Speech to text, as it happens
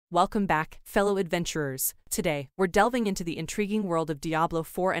Welcome back, fellow adventurers. Today, we're delving into the intriguing world of Diablo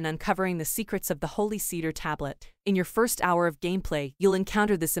 4 and uncovering the secrets of the Holy Cedar Tablet. In your first hour of gameplay, you'll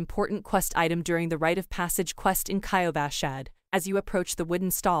encounter this important quest item during the Rite of Passage quest in Kyovashad. As you approach the wooden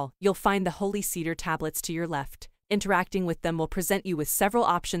stall, you'll find the Holy Cedar Tablets to your left. Interacting with them will present you with several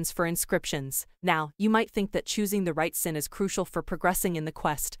options for inscriptions. Now, you might think that choosing the right sin is crucial for progressing in the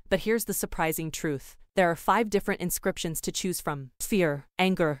quest, but here's the surprising truth. There are 5 different inscriptions to choose from: fear,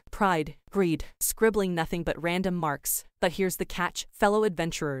 anger, pride, greed, scribbling nothing but random marks. But here's the catch, fellow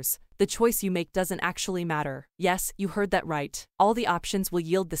adventurers. The choice you make doesn't actually matter. Yes, you heard that right. All the options will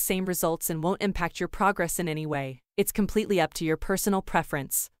yield the same results and won't impact your progress in any way. It's completely up to your personal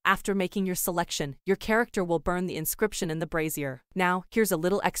preference. After making your selection, your character will burn the inscription in the brazier. Now, here's a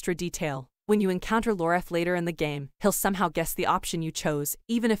little extra detail. When you encounter Loreth later in the game, he'll somehow guess the option you chose,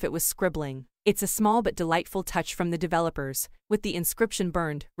 even if it was scribbling. It's a small but delightful touch from the developers. With the inscription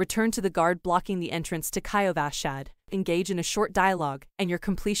burned, return to the guard blocking the entrance to Kyovashad. Engage in a short dialogue, and your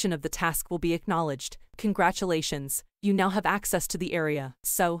completion of the task will be acknowledged. Congratulations, you now have access to the area.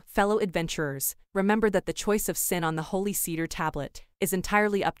 So, fellow adventurers, remember that the choice of sin on the Holy Cedar Tablet is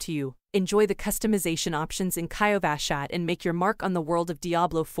entirely up to you. Enjoy the customization options in Kyovashad and make your mark on the world of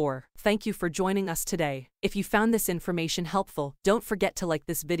Diablo 4. Thank you for joining us today. If you found this information helpful, don't forget to like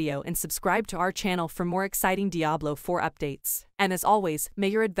this video and subscribe to our channel for more exciting Diablo 4 updates. And as always, may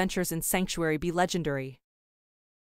your adventures in Sanctuary be legendary.